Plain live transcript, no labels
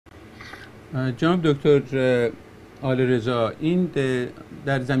جناب دکتر آل‌رضا، این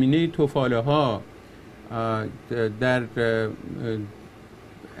در زمینه طفاله ها در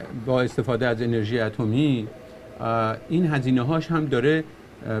با استفاده از انرژی اتمی، این هزینه هاش هم داره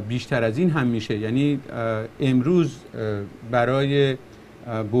بیشتر از این هم میشه. یعنی امروز برای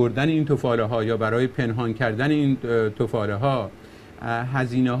بردن این طفاله ها یا برای پنهان کردن این طفاله ها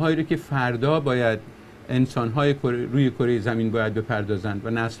هزینه هایی رو که فردا باید انسان های روی کره زمین باید بپردازند و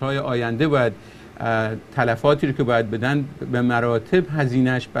نسل های آینده باید تلفاتی رو که باید بدن به مراتب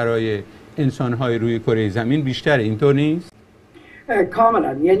هزینهش برای انسان های روی کره زمین بیشتره. اینطور نیست؟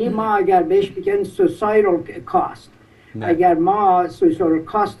 کاملا. یعنی ما اگر بهش بگن societal cost، اگر ما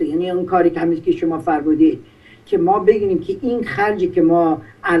societal cost، یعنی اون کاری که همیشه که شما فرمودید که ما بگیم که این خرجی که ما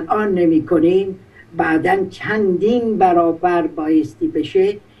الان نمی کنیم بعداً چندین برابر بایستی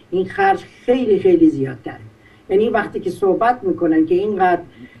بشه، این خرج خیلی خیلی زیادتره. یعنی وقتی که صحبت میکنن که اینقدر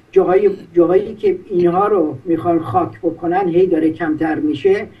جاهایی که اینها رو میخوان خاک بکنن هی داره کمتر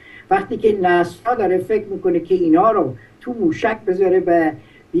میشه، وقتی که ناسا داره فکر میکنه که اینها رو تو موشک بذاره به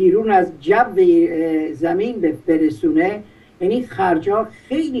بیرون از جو زمین برسونه، یعنی خرجا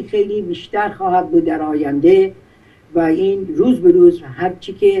خیلی خیلی بیشتر خواهد بود در آینده. و این روز به روز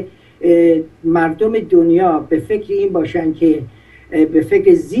هرچی که مردم دنیا به فکر این باشن که به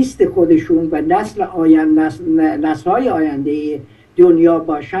فکر زیست خودشون و نسل‌های آینده دنیا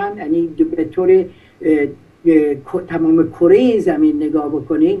باشن، یعنی به طور تمام کره زمین نگاه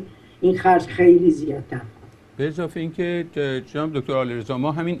بکنین، این خرج خیلی زیادتر. به اضافه اینکه جناب دکتر آل‌رضا،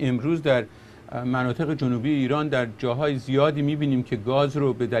 ما همین امروز در مناطق جنوبی ایران در جاهای زیادی می‌بینیم که گاز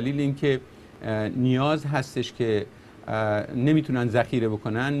رو به دلیل اینکه نیاز هستش که نمیتونن ذخیره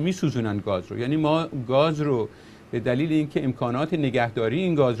بکنن میسوزونن گاز رو. یعنی ما گاز رو به دلیل اینکه امکانات نگهداری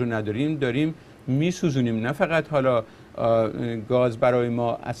این گاز رو نداریم داریم میسوزونیم. نه فقط حالا گاز برای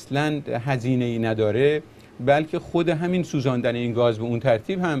ما اصلا هزینه ای نداره، بلکه خود همین سوزاندن این گاز به اون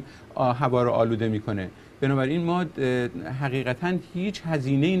ترتیب هم هوا رو آلوده میکنه. بنابراین ما حقیقتا هیچ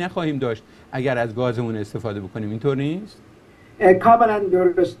هزینه ای نخواهیم داشت اگر از گازمون استفاده بکنیم. اینطور نیست؟ کاملا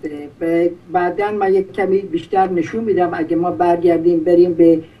درسته. بعداً من یک کمی بیشتر نشون میدم. اگه ما برگردیم بریم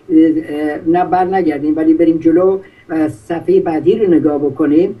به نه بر نگردیم ولی بریم جلو و صفحه بعدی رو نگاه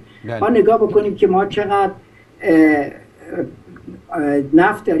بکنیم، ما نگاه بکنیم که ما چقدر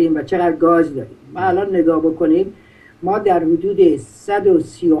نفت داریم و چقدر گاز داریم. ما الان نگاه بکنیم، ما در حدود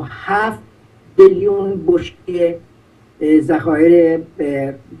 137 بیلیون بشکه ذخایر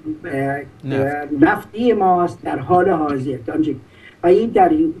نفتی ماست در حال حاضر، و این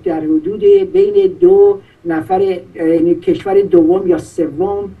در حدود بین دو نفر، یعنی کشور دوم یا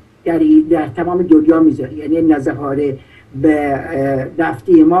سوم در تمام دنیا میذاره. یعنی ذخایر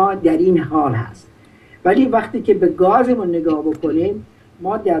نفتی ما در این حال هست. ولی وقتی که به گازمون نگاه بکنیم،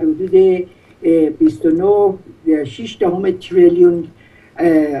 ما در حدود 29.6 تریلیون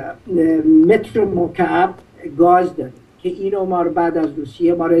متر مکعب گاز داریم که اینو ما رو بعد از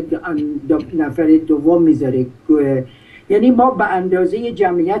روسیه ما رو نفر دوم میذاره. یعنی ما به اندازه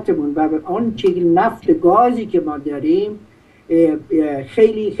جمعیتمون و به آن چه نفت گازی که ما داریم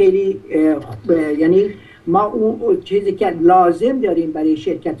خیلی خیلی یعنی ما اون چیزی که لازم داریم برای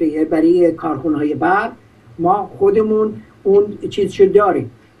شرکت، برای کارخانه‌های برق، ما خودمون اون چیزشو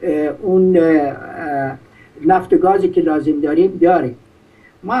داریم، اون نفت گازی که لازم داریم.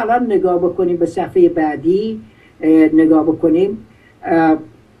 ما الان نگاه بکنیم به صفحه بعدی، نگاه بکنیم،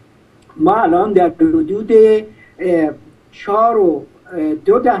 ما الان در حدود 4.2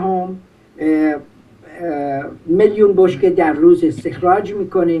 میلیون بشکه در روز استخراج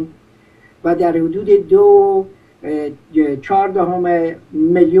میکنیم و در حدود 2.4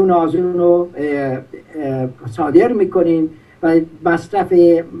 میلیون آذون رو صادر میکنیم و مصرف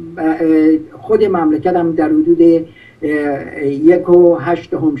خود مملکت هم در حدود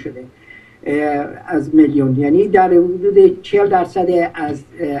 1.8 شده از میلیون. یعنی در حدود 40%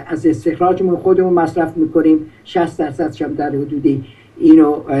 از استخراجمون خودمون مصرف میکنیم، 60% هم در حدود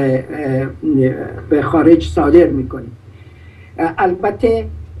اینو به خارج صادر میکنیم. البته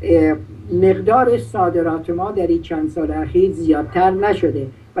مقدار صادرات ما در این چند سال اخیر زیادتر نشده،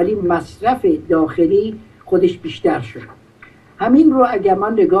 ولی مصرف داخلی خودش بیشتر شده. همین رو اگر ما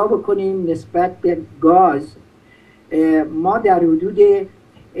نگاه بکنیم نسبت به گاز، ما در حدود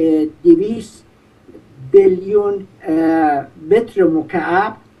 200 بیلیون متر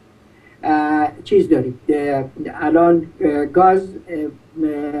مکعب چیز داریم الان گاز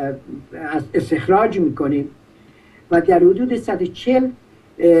استخراج میکنیم و در حدود 140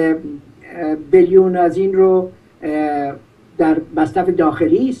 بیلیون از این رو در مصرف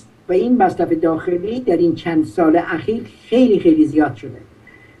داخلی است و این مصرف داخلی در این چند سال اخیر خیلی خیلی زیاد شده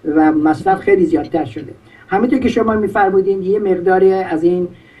و مصرف خیلی زیادتر شده. همینطور که شما می‌فرمودین یه مقداری از این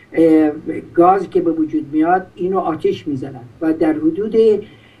گاز که به وجود میاد اینو آتش میزنن و در حدود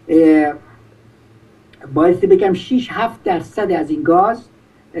باید بگم 6-7% از این گاز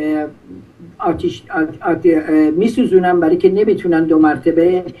آتش میسوزونن، برای که نمیتونن 2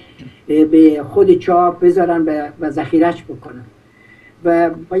 مرتبه به خود چاپ بذارن و ذخیره‌اش بکنن و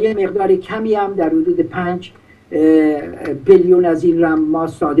با یه مقدار کمی هم در حدود 5 بیلیون از این را ما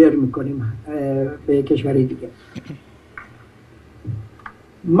صادر میکنیم به کشورهای دیگه.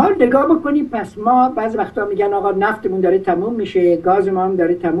 ما نگاه بکنیم، پس ما بعض وقتا میگن آقا نفتمون داره تموم میشه، گاز ما هم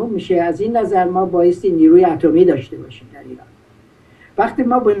داره تموم میشه، از این نظر ما بایستی نیروی اتمی داشته باشیم در ایران. وقتی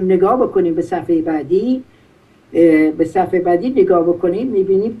ما نگاه بکنیم به صفحه بعدی نگاه بکنیم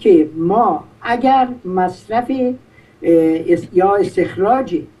میبینیم که ما اگر مصرف یا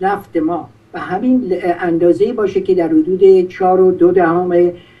استخراج نفت ما به همین اندازه باشه که در حدود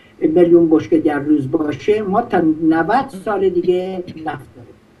 4.2 میلیون بشکه در روز باشه، ما تا 90 سال دیگه نفت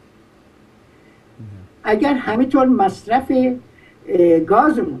داریم. اگر همینطور مصرف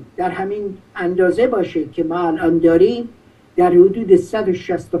گازمون در همین اندازه باشه که ما الان داریم، در حدود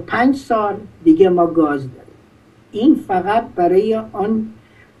 165 سال دیگه ما گاز داریم. این فقط برای آن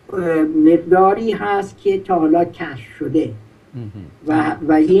مقداری هست که تا حالا کشف شده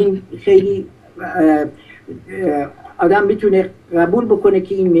و این خیلی آدم میتونه قبول بکنه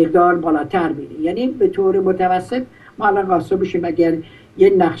که این مقدار بالاتر میره. یعنی به طور متوسط ما الان قاسم بشیم اگر یه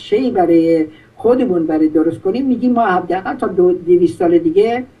نقشه‌ای برای خودمون درست کنیم، میگیم ما حداقل تا 200 سال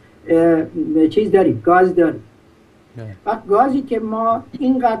دیگه چیز داریم، گاز داریم. وقت گازی که ما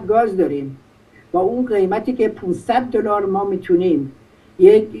اینقدر گاز داریم با اون قیمتی که $500 ما میتونیم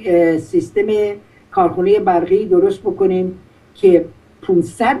یک سیستم کارخونه برقی درست بکنیم که $500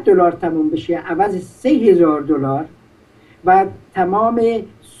 تموم بشه عوض $3000 و تمام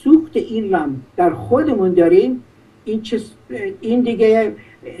سوخت این رم در خودمون داریم، این دیگه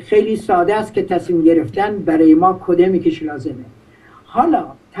خیلی ساده است که تصمیم گرفتن برای ما کدومی که لازمه. حالا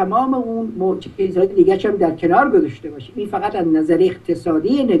تمام اون چیزهای دیگه هم در کنار گذاشته باشیم، این فقط از نظر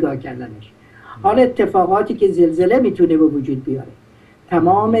اقتصادی نگاه کردنش. حالا اتفاقاتی که زلزله میتونه به وجود بیاره،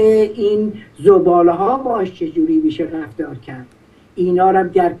 تمام این زباله ها باش چجوری میشه رفتار کرد، اینا رو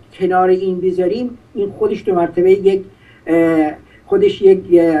در کنار این بذاریم، این خودش 2 مرتبه یک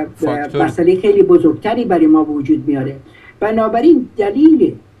مسئله خیلی بزرگتری برای ما وجود میاره. بنابراین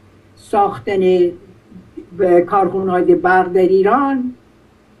دلیل ساختن کارخانه‌های برق در ایران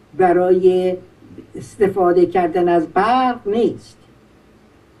برای استفاده کردن از برق نیست،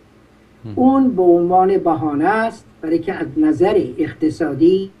 اون به عنوان بهانه است برای که از نظر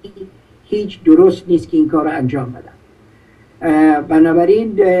اقتصادی هیچ درست نیست که این کار رو انجام بدن.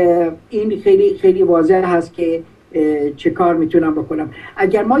 بنابراین این خیلی خیلی واضح هست که چه کار میتونم بکنم.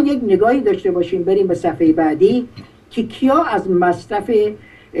 اگر ما یک نگاهی داشته باشیم، بریم به صفحه بعدی که کیا از مصرف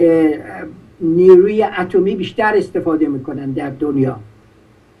نیروی اتمی بیشتر استفاده میکنن در دنیا.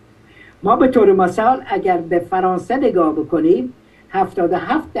 ما به طور مثال اگر به فرانسه نگاه بکنیم،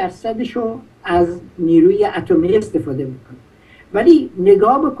 77%شو از نیروی اتمی استفاده میکنن. ولی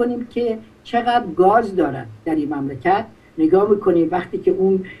نگاه بکنیم که چقدر گاز دارن در این مملکت، نگاه بکنیم وقتی که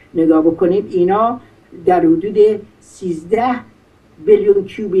اون نگاه بکنیم اینا در حدود 13 بیلیون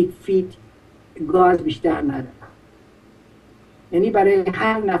کیوبیک فیت گاز بیشتر ندارن. یعنی برای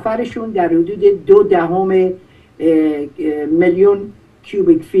هر نفرشون در حدود 0.2 میلیون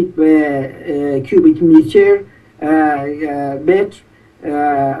کیوبیک فیت کیوبیک متر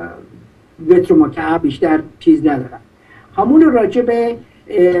متر مکعب بیشتر چیز ندارن. همون راجع به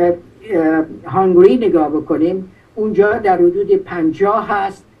هنگری نگاه بکنیم، اونجا در حدود 50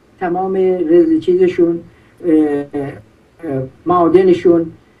 هست تمام چیزشون،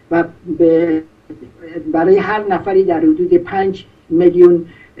 معادنشون، و برای هر نفری در حدود 5 میلیون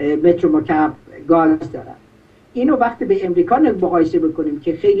متر مکعب گاز دارن. اینو وقتی به امریکا مقایسه بکنیم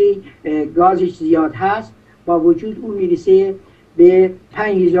که خیلی گازش زیاد هست، با وجود اون میرسه به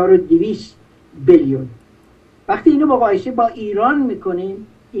 5200 بیلیون. وقتی اینو مقایسه با ایران میکنیم،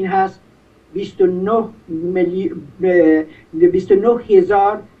 این هست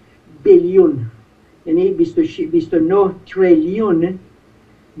 29,000 بیلیون، یعنی 29 تریلیون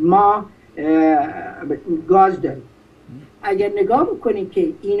ما گاز داریم. اگر نگاه بکنیم که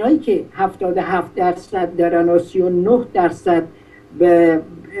اینایی که 77% دارن و 39% به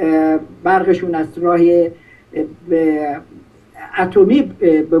برقشون از راه اتمی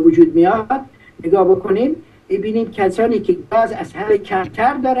به وجود میاد، نگاه بکنیم ببینیم کسانی که گاز از همه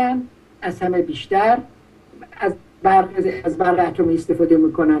کمتر دارن از همه بیشتر از برق اتمی استفاده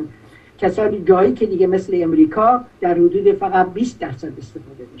میکنن. کسانی جایی که دیگه مثل امریکا در حدود فقط 20%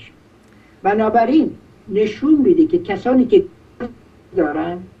 استفاده میشه. بنابراین نشون میده که کسانی که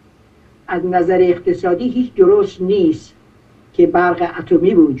دارن از نظر اقتصادی هیچ درست نیست که برق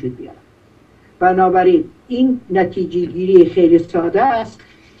اتمی به وجود بیارن. بنابراین این نتیجه گیری خیلی ساده است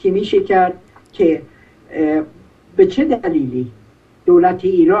که میشه کرد که به چه دلیلی دولت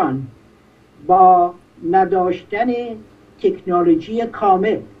ایران با نداشتن تکنولوژی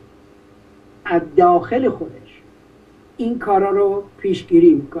کامل از داخل خودش این کارا رو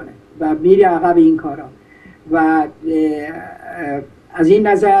پیشگیری میکنه و میره عقب این کارا. و از این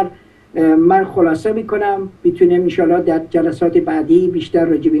نظر من خلاصه میکنم بتونیم انشاءالله در جلسات بعدی بیشتر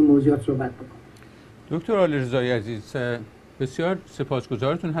راجع به این موضوعات صحبت بکنم. دکتر عالیرضایی عزیز، بسیار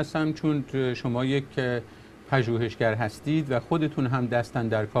سپاسگزارتون هستم چون شما یک پژوهشگر هستید و خودتون هم دستن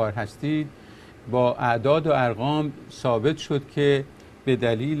در کار هستید. با اعداد و ارقام ثابت شد که به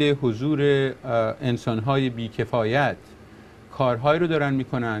دلیل حضور انسان‌های بی‌کفایت کارهایی رو دارن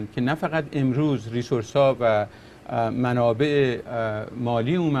میکنن که نه فقط امروز ریسورس‌ها و منابع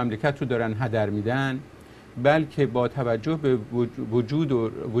مالی اون مملکت رو دارن هدر میدن، بلکه با توجه به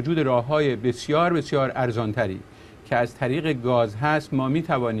وجود راه‌های بسیار بسیار ارزانتری که از طریق گاز هست، ما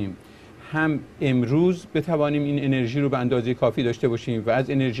میتوانیم هم امروز بتوانیم این انرژی رو به اندازه کافی داشته باشیم و از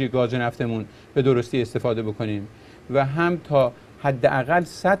انرژی گاز و نفتمون به درستی استفاده بکنیم و هم تا حداقل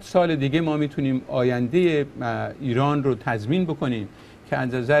 100 سال دیگه ما میتونیم آینده ایران رو تضمین بکنیم که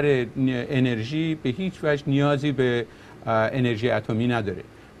از نظر انرژی به هیچ وجه نیازی به انرژی اتمی نداره.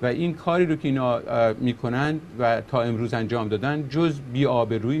 و این کاری رو که اینا میکنن و تا امروز انجام دادن جز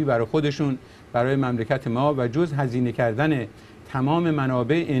بی‌آبرویی برای خودشون، برای مملکت ما و جز هزینه کردن تمام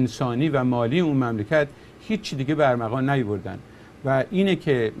منابع انسانی و مالی اون مملکت هیچ دیگه برمغان نیاوردن. و اینه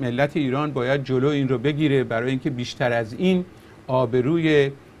که ملت ایران باید جلو این رو بگیره برای اینکه بیشتر از این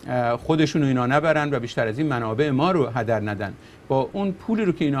آبروی خودشون رو اینا نبرن و بیشتر از این منابع ما رو هدر ندن. با اون پولی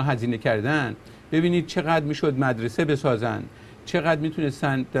رو که اینا هزینه کردن ببینید چقدر میشد مدرسه بسازن، چقدر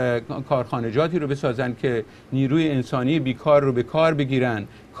میتونستن کارخانجاتی رو بسازن که نیروی انسانی بیکار رو به کار بگیرن،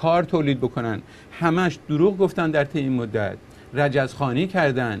 کار تولید بکنن. همش دروغ گفتن در طی این مدت، رجزخوانی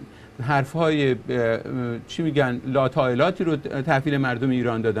کردن، حرفهای چی میگن لاطایلاتی رو تحویل مردم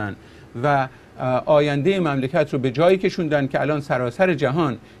ایران دادن و آینده مملکت رو به جایی کشوندن که الان سراسر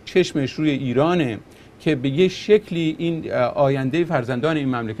جهان چشمش روی ایرانه که به یه شکلی این آینده فرزندان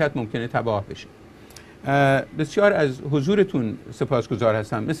این مملکت ممکنه تباه بشه. بسیار از حضورتون سپاسگزار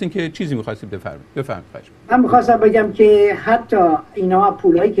هستم. مثل اینکه چیزی می‌خواستید بفرمایید. من می‌خواستم بگم که حتی اینا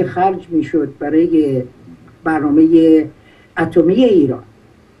پولایی که خرج میشد برای برنامه اتمی ایران،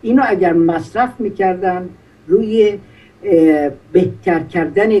 اینو اگر مصرف میکردن روی بهتر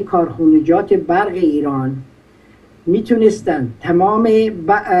کردن کارخانجات برق ایران، میتونستن تمام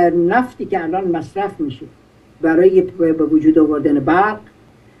نفتی که الان مصرف میشه برای به وجود آوردن برق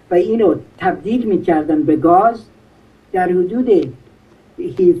و اینو تبدیل میکردن به گاز، در حدود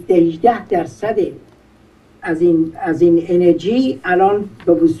 17-18% از این انرژی الان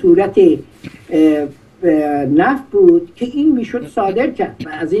به صورت نفت بود که این میشد صادر کرد و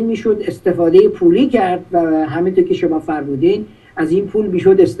از این میشد استفاده پولی کرد و همینطور که شما فرمودین از این پول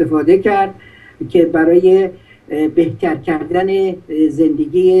میشد استفاده کرد که برای بهتر کردن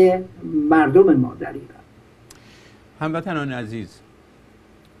زندگی مردم ما در ایران. هموطنان عزیز،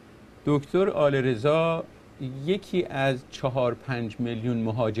 دکتر عالیرضا یکی از 4-5 میلیون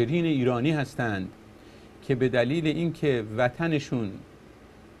مهاجرین ایرانی هستند که به دلیل اینکه وطنشون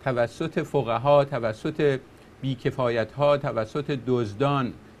توسط فقها، توسط بیکفایت‌ها، توسط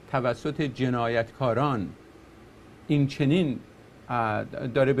دزدان، توسط جنایتکاران این چنین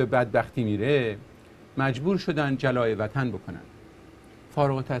داره به بدبختی میره، مجبور شدن جلای وطن بکنن.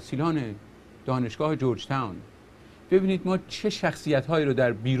 فارغ التحصیلان دانشگاه جورج تاون. ببینید ما چه شخصیت‌هایی رو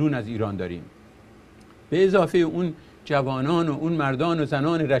در بیرون از ایران داریم، به اضافه اون جوانان و اون مردان و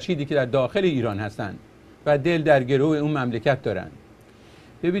زنان رشیدی که در داخل ایران هستند و دل در گروه اون مملکت دارن.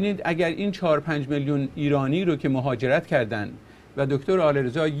 ببینید اگر این 4-5 میلیون ایرانی رو که مهاجرت کردن و دکتر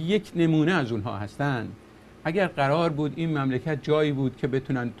عالیرضا یک نمونه از اونها هستن، اگر قرار بود این مملکت جایی بود که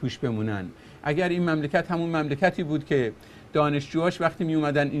بتونن توش بمونن، اگر این مملکت همون مملکتی بود که دانشجوهاش وقتی می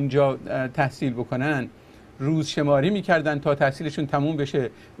اومدن اینجا تحصیل بکنن روز شماری میکردن تا تحصیلشون تموم بشه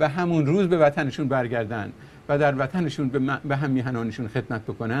و همون روز به وطنشون برگردن و در وطنشون به هم میهنانشون خدمت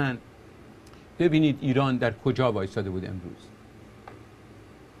بکنن، ببینید ایران در کجا وایساده بود امروز.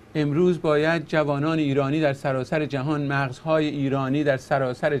 امروز باید جوانان ایرانی در سراسر جهان، مغزهای ایرانی در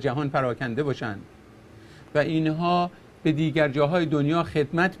سراسر جهان پراکنده باشند و اینها به دیگر جاهای دنیا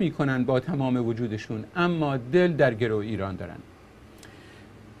خدمت میکنن با تمام وجودشون، اما دل در گرو ایران دارن.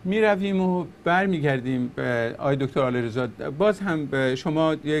 میرویم و برمیگردیم. آقای دکتر آل‌رضا، باز هم به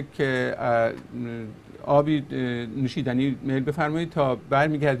شما یک آبی نوشیدنی میل بفرمایید تا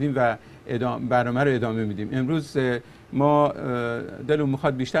برمیگردیم و برنامه رو ادامه میدیم. امروز ما دلم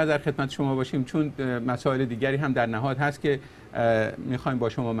میخواد بیشتر در خدمت شما باشیم، چون مسائل دیگری هم در نهاد هست که میخوایم با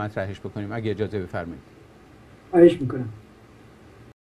شما مطرحش بکنیم. اگه اجازه بفرمایید. خواهش میکنم.